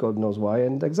 God knows why.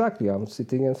 And exactly, I'm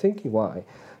sitting and thinking why.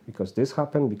 Because this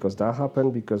happened, because that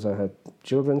happened, because I had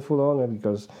children full on, and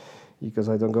because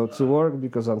I don't go to work,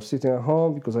 because I'm sitting at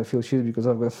home, because I feel shit, because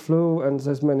I've got flu, and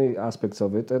there's many aspects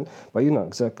of it. But you know,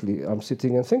 exactly, I'm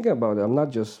sitting and thinking about it. I'm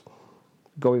not just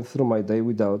going through my day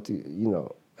without, you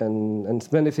know, and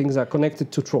many things are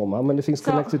connected to trauma, many things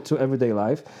connected to everyday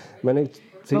life, many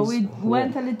things. But we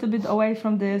went a little bit away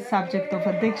from the subject of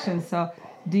addiction. So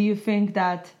do you think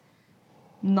that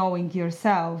knowing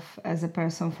yourself as a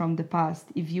person from the past,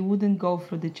 if you wouldn't go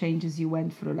through the changes you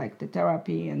went through, like the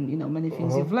therapy and, you know, many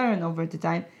things you've learned over the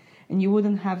time, and you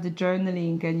wouldn't have the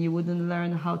journaling and you wouldn't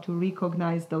learn how to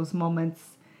recognize those moments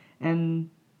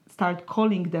and start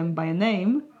calling them by a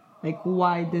name, like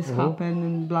why this happened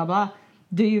and blah, blah,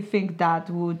 do you think that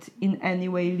would in any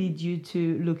way lead you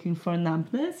to looking for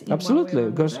numbness?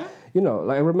 Absolutely, because, you know,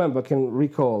 like I remember, I can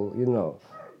recall, you know,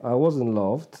 I wasn't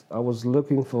loved. I was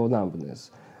looking for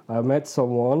numbness. I met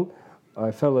someone,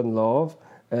 I fell in love,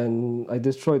 and I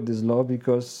destroyed this love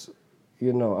because,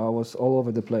 you know, I was all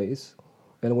over the place.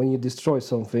 And when you destroy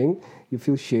something, you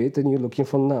feel shit, and you're looking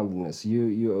for numbness.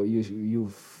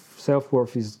 You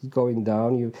self-worth is going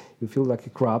down. You feel like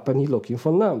a crap, and you're looking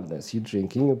for numbness. You're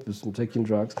drinking, you're taking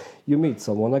drugs. You meet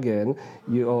someone again.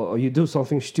 You do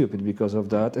something stupid because of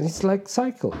that, and it's like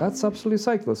cycle. That's absolutely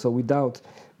cycle. So without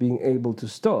being able to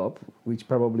stop, which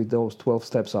probably those 12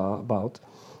 steps are about,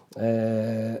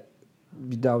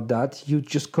 without that, you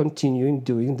just continue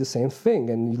doing the same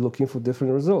thing and you're looking for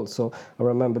different results. So I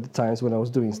remember the times when I was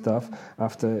doing stuff,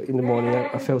 after in the morning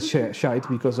I felt shite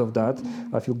because of that.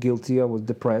 I feel guilty, I was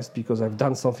depressed because I've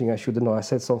done something I shouldn't, or I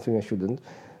said something I shouldn't.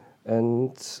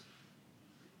 And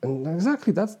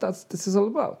exactly, that's this is all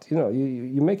about. You know,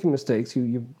 you're making mistakes,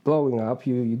 you're blowing up,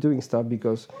 you're doing stuff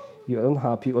because you're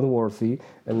unhappy, unworthy,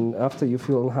 and after you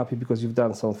feel unhappy because you've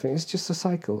done something, it's just a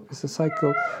cycle. It's a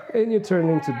cycle, and you turn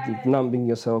into numbing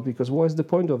yourself, because what is the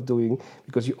point of doing?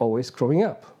 Because you're always growing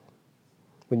up.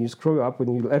 When you screw up,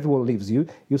 when everyone leaves you,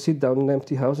 you sit down in an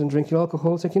empty house and drinking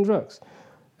alcohol, taking drugs.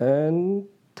 And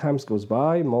times goes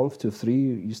by, month to 3,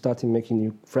 you start making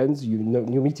new friends,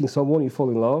 you're meeting someone, you fall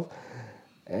in love,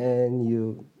 and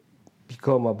you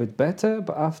become a bit better,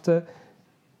 but after,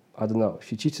 I don't know,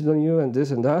 she cheated on you and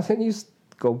this and that, and you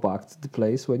go back to the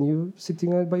place when you're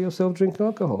sitting by yourself drinking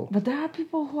alcohol. But there are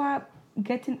people who are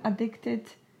getting addicted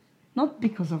not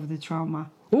because of the trauma.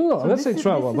 No, I'm not saying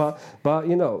trauma, but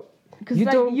you know, because you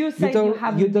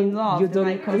haven't been loved, and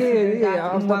I consider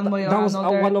that in one way or another.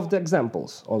 That was one of the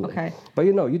examples only. Okay. But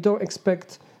you know, you don't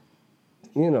expect,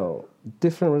 you know,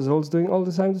 different results doing all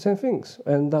the time the same things,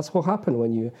 and that's what happened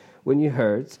when you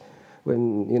hurt.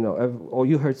 When, you know, or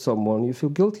you hurt someone, you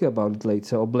feel guilty about it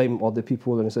later, or blame other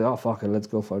people and say, oh, fuck it, let's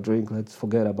go for a drink, let's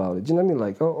forget about it. Do you know what I mean?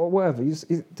 Like, or whatever.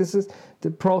 This is the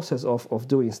process of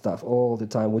doing stuff all the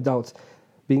time without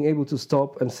being able to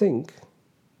stop and think.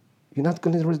 You're not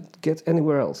going to get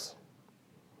anywhere else.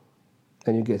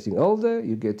 And you're getting older,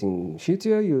 you're getting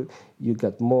shittier, you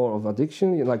get more of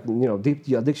addiction. You're like, you know,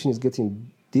 your addiction is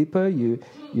getting deeper, you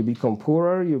become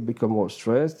poorer, you become more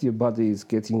stressed, your body is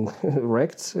getting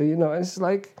wrecked, you know, it's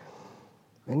like,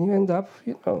 and you end up,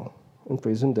 you know, in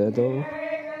prison, dead, or,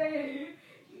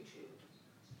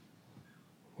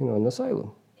 you know, in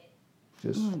asylum.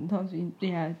 Just,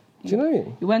 yeah. Do you know what I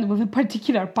mean? You went with a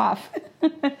particular path.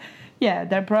 Yeah,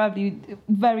 there are probably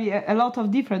a lot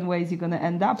of different ways you're going to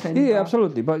end up in. Yeah,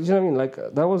 absolutely. But you know what I mean? Like,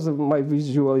 that was my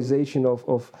visualization of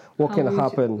what can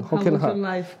happen. How your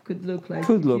life could look like.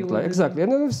 Exactly.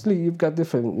 And obviously, you've got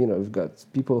different, you know, you've got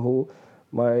people who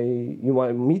you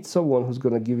might meet someone who's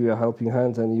going to give you a helping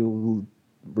hand and you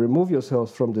remove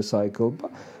yourself from the cycle.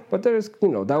 But there is, you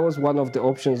know, that was one of the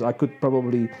options I could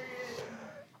probably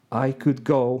I could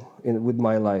go with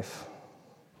my life.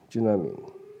 Do you know what I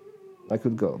mean? I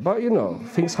could go, but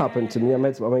things happen to me. I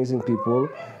met amazing people,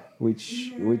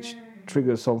 which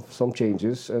trigger some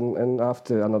changes, and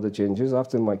after another changes,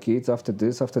 after my kids, after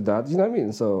this, after that. You know what I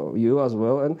mean? So you as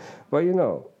well, but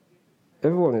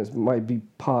everyone might be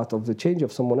part of the change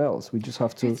of someone else. We just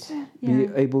have to be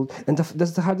able, and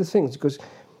that's the hardest thing, because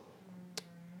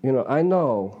I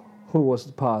know who was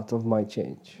part of my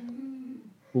change.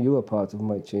 You were part of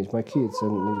my change, my kids,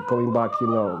 and going back,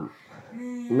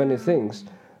 many things.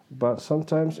 But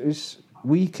sometimes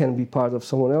we can be part of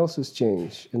someone else's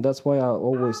change, and that's why I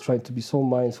always try to be so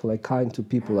mindful, kind to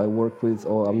people I work with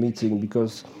or I'm meeting,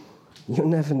 because you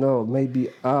never know. Maybe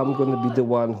I'm going to be the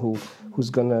one who's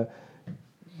going to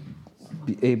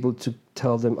be able to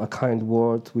tell them a kind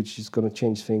word, which is going to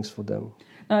change things for them.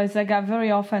 No, it's like I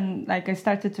very often, I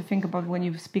started to think about when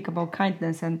you speak about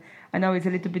kindness, and I know it's a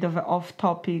little bit of an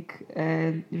off-topic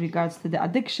in regards to the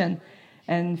addiction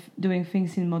and doing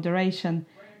things in moderation.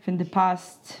 In the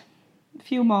past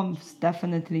few months,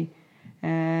 definitely,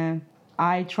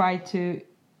 I try to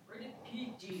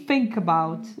think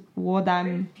about what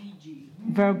I'm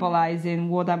verbalizing,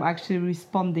 what I'm actually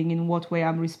responding, in what way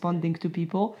I'm responding to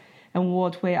people, and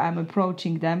what way I'm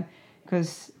approaching them,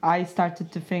 because I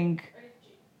started to think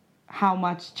how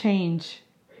much change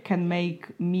can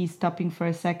make me stopping for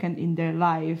a second in their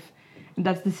life. And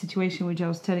that's the situation which I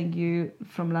was telling you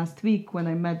from last week when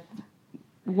I met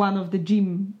one of the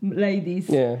gym ladies,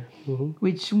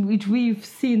 which we've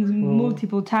seen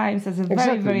multiple times as a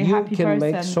very, very happy person. You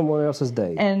can make someone else's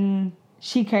day. And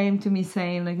she came to me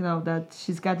saying, that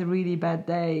she's got a really bad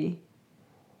day.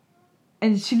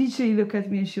 And she literally looked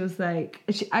at me and she was like,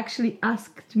 she actually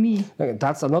asked me.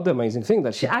 That's another amazing thing,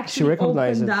 that she opened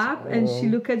recognized up and she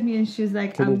looked at me and she was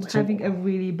like, I'm having a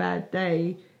really bad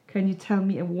day. Can you tell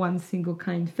me one single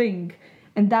kind thing?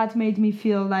 And that made me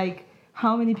feel like,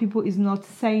 how many people is not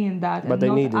saying that and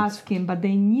not asking, but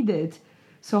they need it.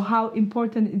 So how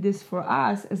important it is for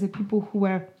us as a people who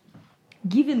were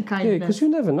given kindness. Yeah, because you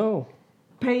never know.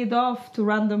 Paid off to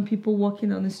random people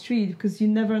walking on the street, because you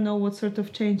never know what sort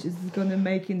of change it's going to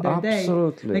make in their day.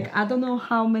 Absolutely. I don't know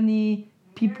how many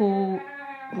people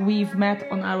we've met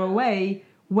on our way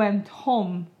went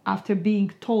home after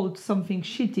being told something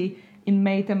shitty and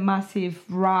made a massive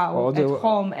row at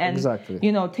home and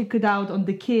took it out on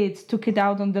the kids, took it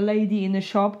out on the lady in the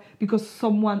shop because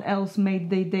someone else made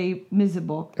their day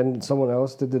miserable. And someone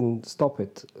else didn't stop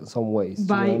it in some ways.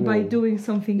 By doing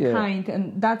something kind.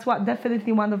 And that's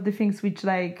definitely one of the things which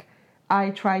I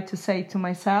try to say to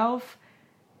myself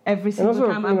every single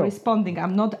time I'm responding.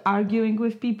 I'm not arguing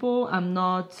with people. I'm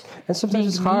not. And sometimes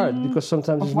it's hard because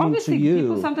sometimes it's mean to you.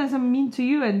 People sometimes are mean to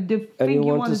you, and the thing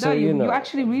you want to do, you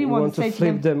actually really want to say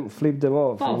flip them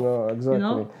off.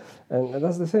 Exactly. And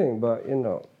that's the thing. But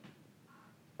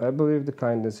I believe the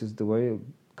kindness is the way.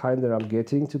 Kinder I'm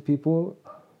getting to people.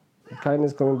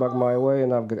 Kindness coming back my way,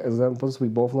 and I've got examples. We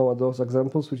both know those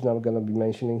examples, which I'm going to be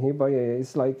mentioning here. But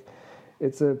it's like.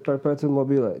 It's a perpetuum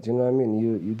mobile, do you know what I mean?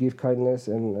 You give kindness,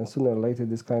 and sooner or later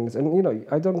this kindness. And,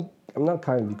 I'm not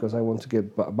kind because I want to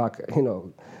get back,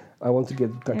 I want to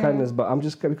get kindness, but I'm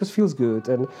just because it feels good.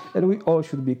 And we all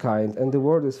should be kind. And the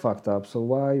world is fucked up, so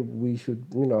why we should,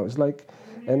 it's like...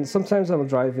 And sometimes I'm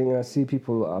driving and I see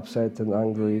people upset and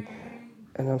angry.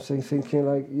 And I'm thinking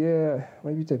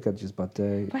maybe they got just bad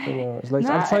day. It's like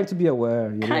I'm trying to be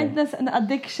aware. Kindness and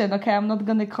addiction. Okay, I'm not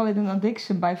going to call it an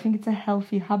addiction, but I think it's a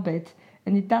healthy habit.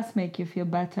 And it does make you feel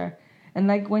better. And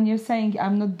when you're saying,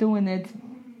 I'm not doing it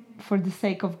for the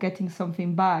sake of getting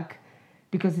something back,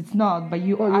 because it's not, but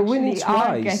you actually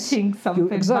are getting something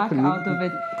back out of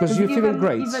it. Because you're feeling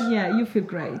great. You feel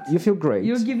great. You feel great.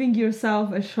 You're giving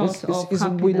yourself a shot of happiness. It's a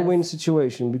win-win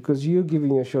situation, because you're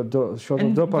giving a shot of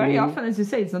dopamine. Very often, as you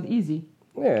say, it's not easy.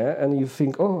 Yeah, and you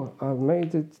think, I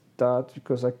made it that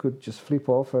because I could just flip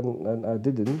off, and I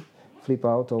didn't. Flip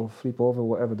out or flip over,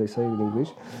 whatever they say in English.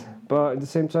 But at the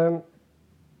same time,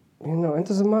 it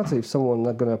doesn't matter if someone's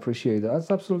not going to appreciate it. That's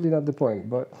absolutely not the point.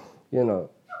 But,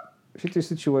 shitty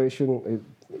situation,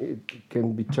 it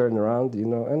can be turned around,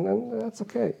 and that's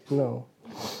okay, All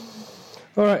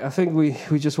right, I think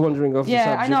we're just wandering off the subject.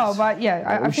 Yeah, I know, but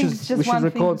I think it's just we should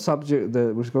record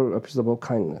episode about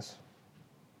kindness.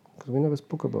 Because we never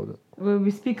spoke about it. Well,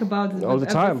 we speak about it all the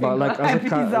time, but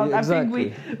episode. I think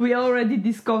we already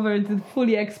discovered and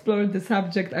fully explored the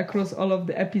subject across all of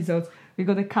the episodes. We're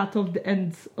going to cut off the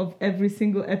ends of every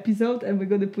single episode, and we're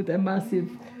going to put a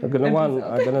massive I'm going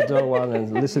to do one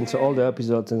and listen to all the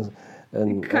episodes and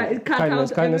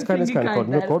kindness. Yeah,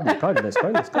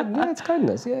 it's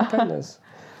kindness.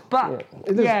 But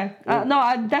it is. no,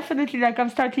 I definitely like. I'm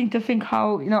starting to think how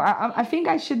I think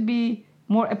I should be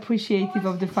more appreciative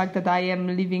of the fact that I am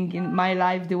living in my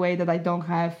life the way that I don't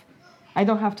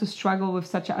have to struggle with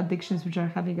such addictions which are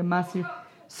having a massive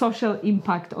social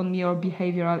impact on me or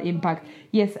behavioral impact.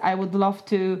 Yes, I would love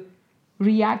to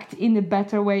react in a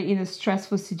better way in a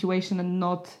stressful situation and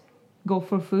not go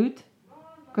for food,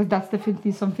 because that's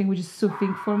definitely something which is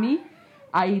soothing for me.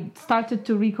 I started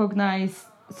to recognize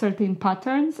certain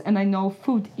patterns, and I know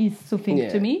food is soothing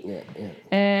to me.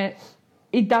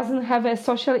 It doesn't have a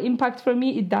social impact for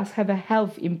me. It does have a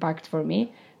health impact for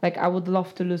me. Like, I would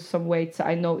love to lose some weight, so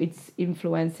I know it's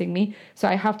influencing me. So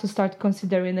I have to start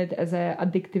considering it as an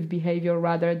addictive behavior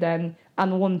rather than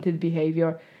unwanted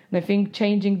behavior. And I think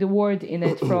changing the word in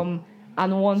it from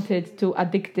unwanted to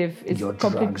addictive is Your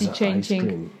completely drugs are changing. ice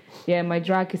cream. Yeah, my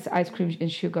drug is ice cream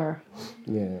and sugar.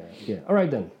 Yeah. All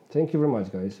right then. Thank you very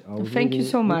much, guys. Thank you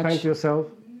so much. Be kind to yourself.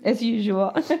 As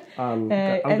usual. I'm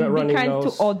and got be running kind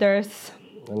nose, to others.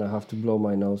 and I have to blow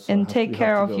my nose. So And take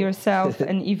care of go. yourself.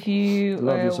 And if you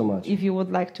Love you so much. if you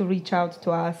would like to reach out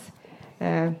to us,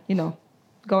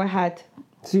 go ahead.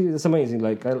 See, it's amazing.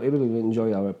 Like, I really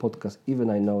enjoy our podcast. Even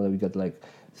I know that we got like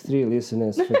 3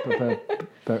 listeners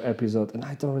per episode, and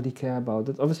I don't really care about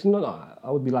it. Obviously, no, I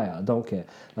would be lying. I don't care.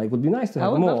 Like, it would be nice to have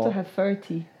I would more. love to have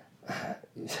 30.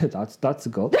 That's a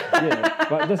goal. Yeah,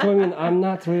 but that's what I mean. I'm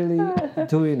not really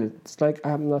doing it. It's like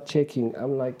I'm not checking.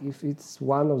 I'm like, if it's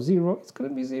 1 or 0, it's gonna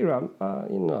be 0.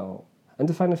 And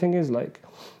the funny thing is, like,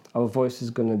 our voice is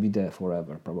gonna be there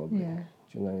forever, probably. Yeah.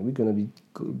 We're gonna be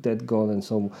dead gone, and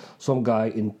some guy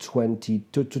in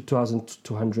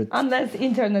 2200. Unless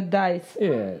internet dies.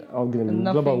 Yeah, I'm gonna be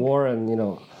Nothing. global war, and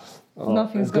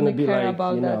Nothing's it's gonna gonna be care like,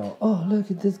 about that. oh,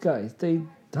 look at these guys. They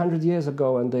 100 years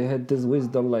ago, and they had this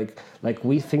wisdom, like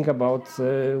we think about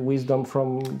wisdom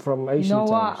from ancient You know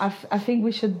what? times. I think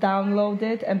we should download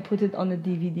it and put it on a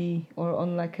DVD or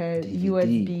on like a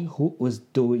USB. Who was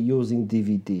using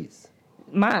DVDs?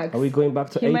 Max. Are we going back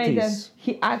to 80s?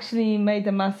 He actually made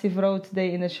a massive row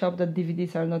today in a shop that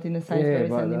DVDs are not in a size varies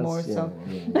but anymore. that's- So,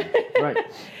 right.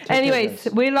 Take care, anyways,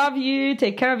 guys. we love you.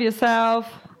 Take care of yourself.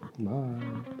 Bye.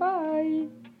 Bye.